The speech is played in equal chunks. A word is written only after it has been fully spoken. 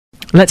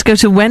Let's go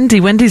to Wendy.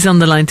 Wendy's on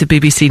the line to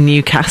BBC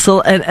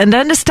Newcastle, and I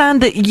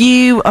understand that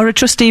you are a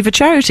trustee of a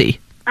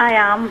charity. I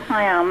am.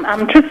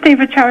 I'm trustee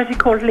of a charity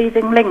called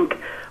Leading Link,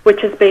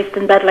 which is based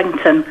in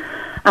Bedlington.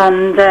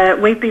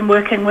 And we've been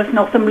working with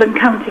Northumberland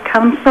County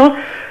Council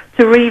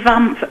to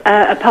revamp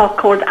a park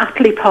called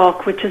Attlee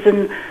Park, which is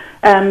in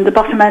the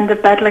bottom end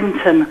of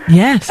Bedlington.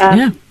 Yes,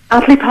 yeah.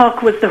 Attlee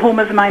Park was the home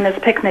of the Miners'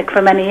 Picnic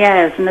for many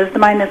years, and as the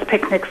Miners'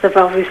 Picnics have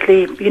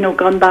obviously,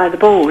 gone by the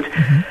board,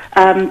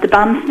 the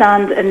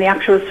bandstand and the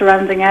actual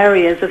surrounding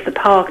areas of the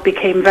park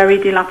became very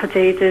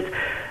dilapidated,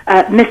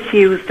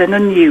 misused and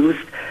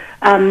unused.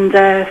 And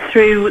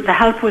through the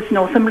help with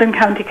Northumberland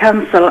County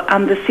Council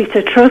and the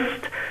CETA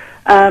Trust,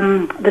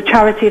 the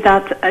charity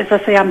that, as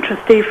I say, I'm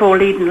trustee for,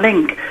 Leading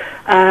Link,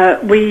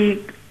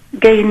 we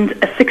gained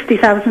a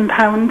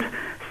 £60,000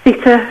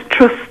 CETA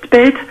Trust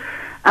bid.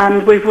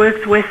 And we've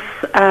worked with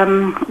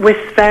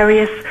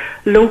various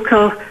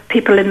local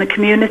people in the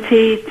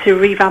community to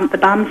revamp the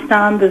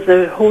bandstand. There's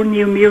a whole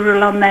new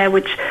mural on there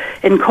which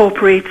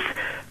incorporates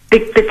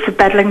big bits of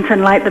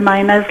Bedlington, like the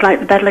Miners, like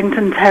the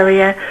Bedlington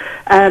Terrier.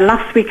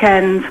 Last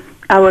weekend,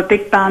 our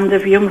big band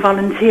of young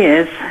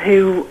volunteers,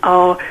 who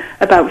are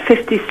about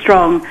 50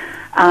 strong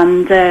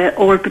and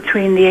all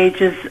between the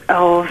ages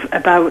of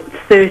about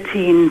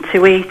 13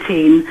 to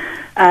 18,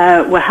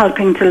 were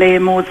helping to lay a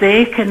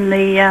mosaic in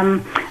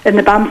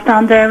the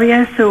bandstand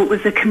area. So it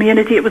was a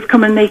community. It was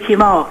come and make your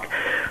mark.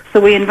 So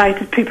we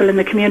invited people in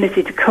the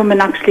community to come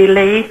and actually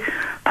lay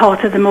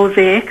part of the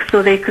mosaic,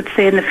 so they could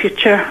say in the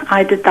future,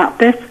 I did that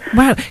bit.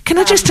 Wow. Can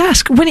I just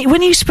ask,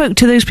 when you spoke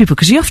to those people,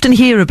 because you often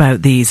hear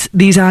about these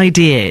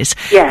ideas,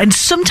 yes, and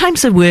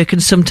sometimes they work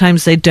and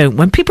sometimes they don't.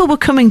 When people were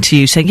coming to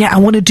you saying, yeah, I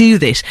want to do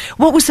this,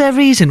 what was their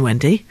reason,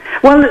 Wendy?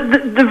 Well,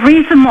 the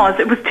reason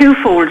it was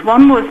twofold.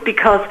 One was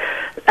because,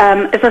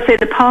 as I say,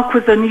 the park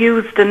was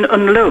unused and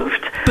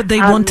unloved. But they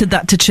wanted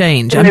that to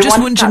change. I'm just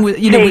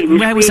wondering,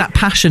 where was that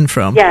passion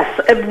from? Yes.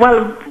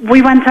 Well,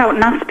 we went out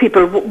and asked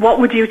people, what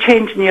would you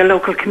change in your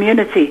local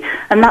community?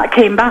 And that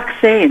came back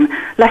saying,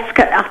 let's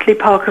get Attlee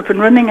Park up and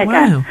running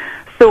again. Wow.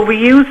 So we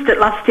used it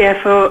last year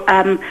for,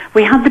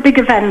 we had the big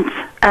event,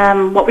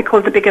 what we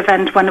called the big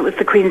event when it was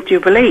the Queen's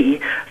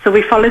Jubilee. So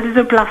we followed it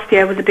up last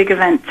year with the big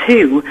event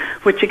too,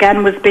 which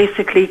again was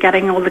basically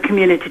getting all the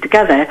community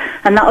together.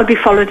 And that will be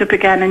followed up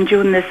again in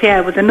June this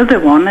year with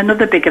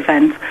another big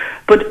event.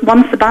 But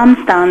once the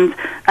bandstand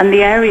and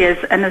the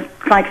areas, and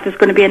it's like there's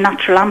going to be a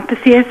natural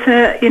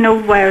amphitheatre,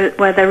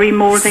 where they're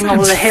remoulding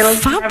all the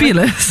hills.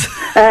 Fabulous.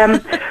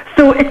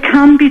 So it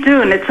can be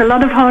done. It's a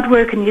lot of hard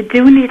work, and you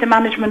do need a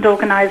management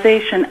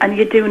organisation, and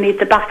you do need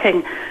the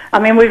backing. I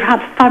mean, we've had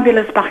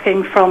fabulous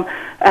backing from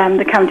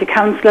the county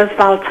councillors.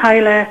 Val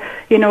Tyler,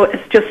 has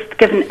just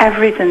given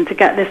everything to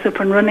get this up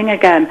and running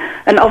again.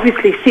 And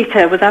obviously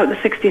CETA, without the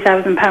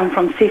 £60,000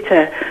 from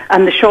CETA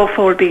and the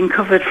shortfall being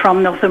covered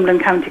from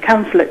Northumberland County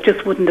Council, it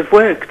just wouldn't have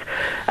worked.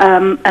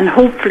 And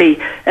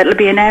hopefully it'll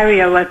be an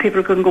area where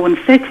people can go and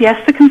sit.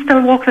 Yes, they can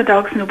still walk the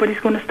dogs. Nobody's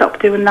going to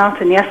stop doing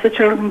that. And yes, the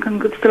children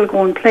can still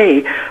go and play.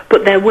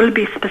 But there will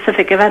be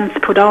specific events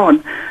put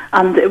on,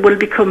 and it will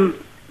become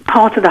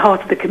part of the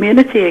heart of the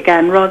community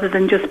again, rather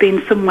than just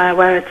being somewhere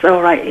where it's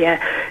all right,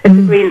 it's a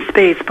green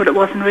space, but it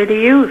wasn't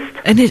really used.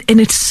 And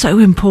it's so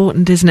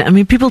important, isn't it? I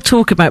mean, people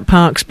talk about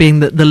parks being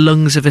the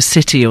lungs of a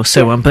city or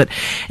so on, but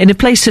in a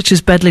place such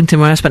as Bedlington,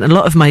 where I spent a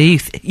lot of my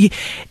youth,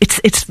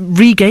 it's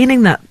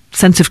regaining that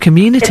sense of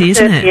community,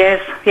 isn't it?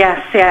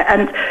 Yes,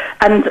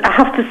 and I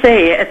have to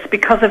say it's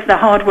because of the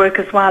hard work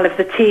as well of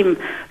the team,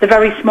 the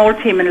very small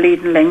team in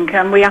Leading Link,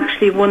 and we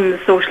actually won the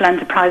Social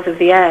Enterprise of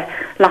the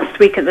Year last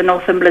week at the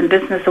Northumberland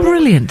Business Awards.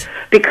 Brilliant.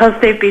 Because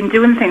they've been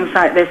doing things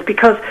like this.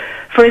 Because,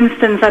 for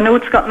instance, I know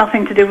it's got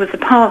nothing to do with the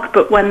park,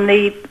 but when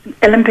the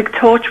Olympic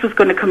torch was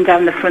going to come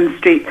down the front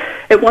street,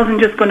 it wasn't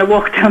just going to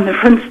walk down the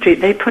front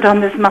street. They put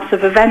on this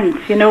massive event,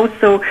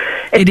 so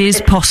it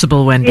is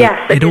possible, Wendy.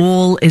 Yes, it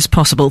all is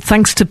possible.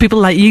 Thanks to people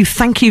like you.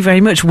 Thank you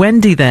very much,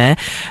 Wendy. There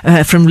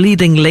from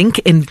Leading Link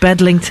in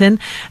Bedlington.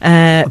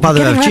 By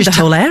the way, I've just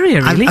the whole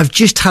area. Really, I've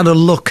just had a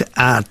look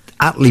at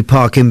Attlee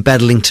Park in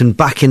Bedlington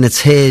back in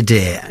its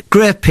heyday.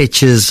 Great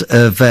pictures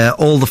of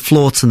all the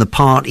floats and the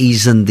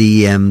parties and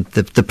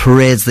the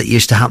parades that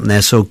used to happen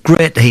there. So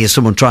great to hear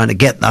someone trying to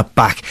get that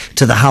back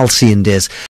to the halcyon days.